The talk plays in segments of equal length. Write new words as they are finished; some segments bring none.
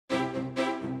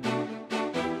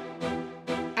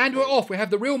And we're off. We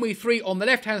have the Realme 3 on the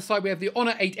left-hand side, we have the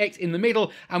Honor 8X in the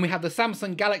middle, and we have the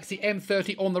Samsung Galaxy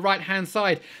M30 on the right-hand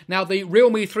side. Now, the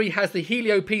Realme 3 has the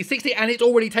Helio P60, and it's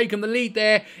already taken the lead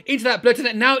there into that blur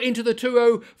test, now into the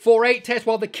 2048 test,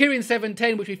 while the Kirin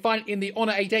 710, which we find in the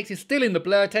Honor 8X, is still in the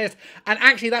blur test, and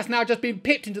actually that's now just been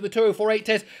pipped into the 2048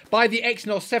 test by the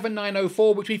Exynos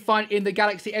 7904, which we find in the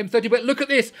Galaxy M30. But look at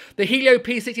this, the Helio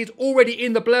P60 is already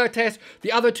in the blur test,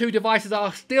 the other two devices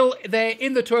are still there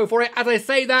in the 2048. As I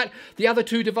say that, the other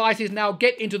two devices now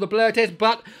get into the blur test,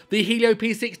 but the Helio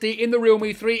P60 in the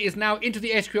Realme 3 is now into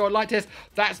the SQL light test.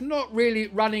 That's not really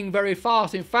running very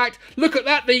fast. In fact, look at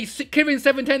that, the Kirin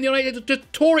 710, the Honor 8X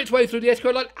just tore its way through the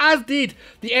SQL light, as did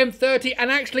the M30,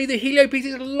 and actually the Helio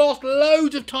P60 lost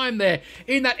loads of time there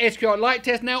in that SQL light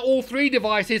test. Now all three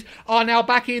devices are now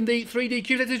back in the 3D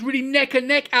Q test. It's really neck and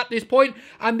neck at this point,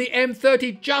 and the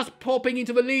M30 just popping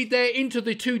into the lead there into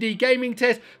the 2D gaming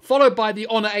test, followed by the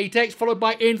Honor 8X, followed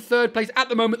by, in third place at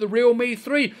the moment, the Realme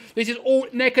 3. This is all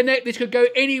neck and neck. This could go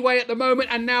any way at the moment,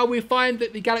 and now we find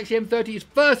that the Galaxy M30 is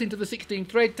first into the 16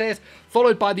 thread test,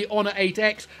 followed by the Honor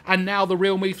 8X, and now the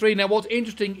Realme 3. Now what's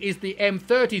interesting is the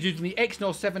M30 is using the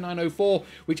Exynos 7904,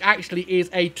 which actually is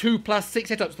a 2+6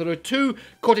 setup. So there are 2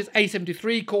 Cortex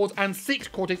A73 cores and 6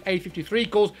 Cortex A53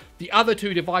 cores. The other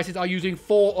two devices are using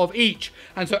 4 of each.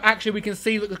 And so actually we can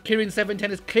see that the Kirin 710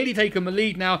 has clearly taken the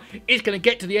lead now. It's going to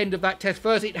get to the end of that test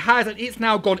first. It has, and it's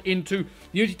now gone into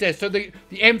Unity test. So the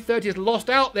M30 has lost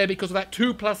out there because of that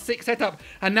 2+6 setup.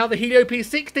 And now the Helio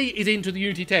P60 is into the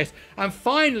Unity test. And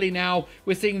finally now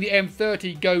we're seeing the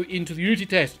M30 go into the Unity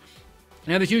test.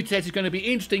 Now this Unity test is going to be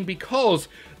interesting because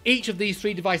each of these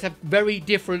three devices have very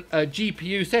different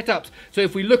GPU setups. So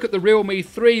if we look at the Realme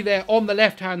 3 there on the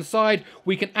left hand side,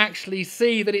 we can actually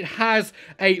see that it has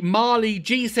a Mali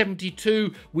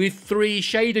G72 with 3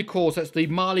 shader cores. That's the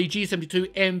Mali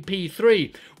G72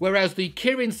 MP3. Whereas the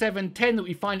Kirin 710 that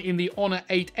we find in the Honor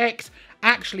 8X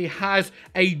actually has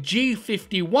a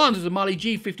G51. There's a Mali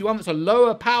G51 that's a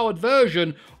lower powered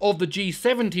version of the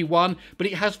G71, but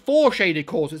it has 4 shaded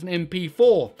cores. It's an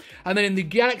MP4. And then in the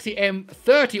Galaxy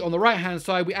M30 on the right hand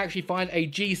side, we actually find a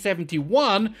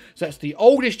G71. So that's the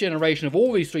oldest generation of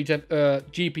all these three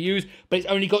GPUs, but it's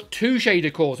only got 2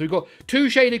 shaded cores. So we've got 2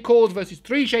 shaded cores versus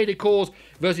 3 shaded cores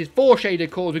versus 4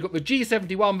 shaded cores. We've got the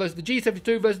G71 versus the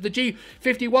G72 versus the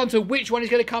G51. So which one is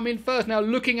going to come in first? Now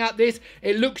looking at this,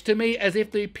 it looks to me as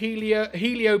if the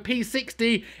Helio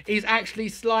P60 is actually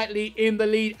slightly in the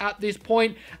lead at this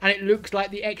point, and it looks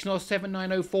like the Exynos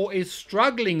 7904 is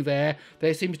struggling there.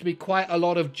 There seems to be quite a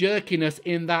lot of jerkiness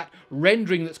in that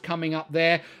rendering that's coming up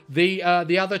there. The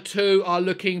other two are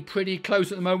looking pretty close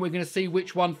at the moment. We're going to see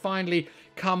which one finally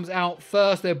comes out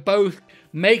first. They're both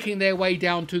making their way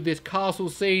down to this castle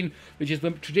scene, which is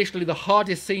traditionally the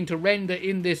hardest scene to render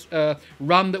in this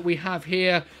run that we have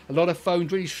here. A lot of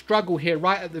phones really struggle here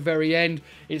right at the very end.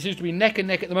 It seems to be neck and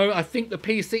neck at the moment. I think the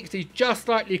P60 is just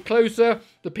slightly closer.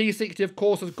 The P60, of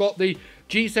course, has got the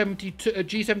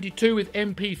G72 with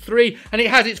MP3, and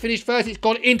it's finished first. It's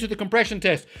gone into the compression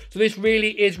test. So this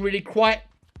really is quite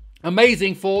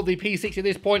amazing for the P60 at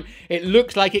this point. It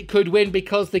looks like it could win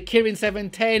because the Kirin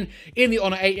 710 in the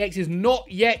Honor 8X is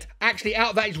not yet actually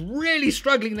out of that. It's really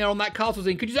struggling there on that castle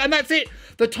scene. And that's it.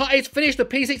 It's finished. The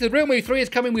P60, the Realme 3 is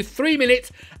coming with 3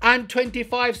 minutes and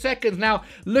 25 seconds. Now,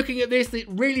 looking at this, it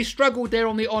really struggled there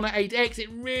on the Honor 8X. It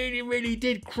really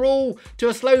did crawl to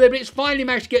a slow there, but it's finally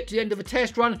managed to get to the end of a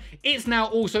test run. It's now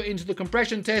also into the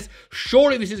compression test.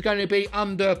 Surely this is going to be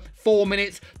under 4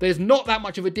 minutes. There's not that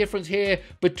much of a difference here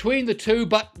between the two,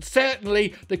 but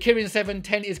certainly the Kirin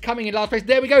 710 is coming in last place.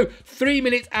 There we go, 3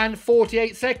 minutes and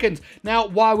 48 seconds. Now,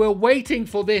 while we're waiting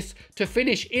for this to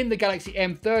finish in the Galaxy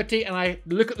M30, and I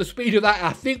look at the speed of that,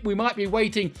 I think we might be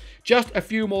waiting just a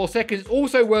few more seconds. It's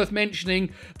also worth mentioning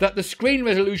that the screen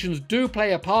resolutions do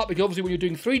play a part, because obviously when you're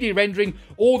doing 3D rendering,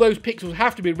 all those pixels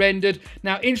have to be rendered.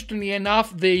 Now, interestingly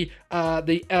enough, the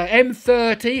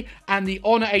M30 and the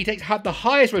Honor 8X have the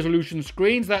highest resolution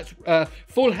screens. That's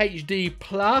full HD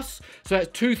plus, so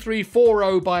that's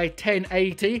 2340 by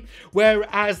 1080,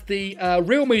 whereas the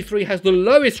Realme 3 has the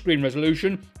lowest screen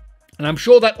resolution. And I'm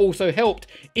sure that also helped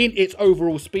in its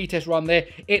overall speed test run there.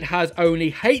 It has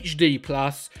only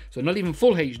HD+, so not even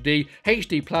full HD,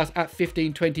 HD+ at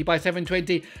 1520 by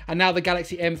 720. And now the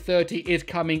Galaxy M30 is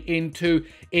coming into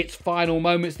its final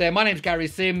moments there. My name's Gary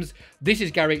Sims. This is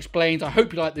Gary Explains. I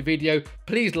hope you liked the video.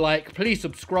 Please like, please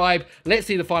subscribe. Let's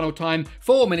see the final time.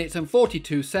 4 minutes and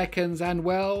 42 seconds. And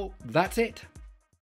well, that's it.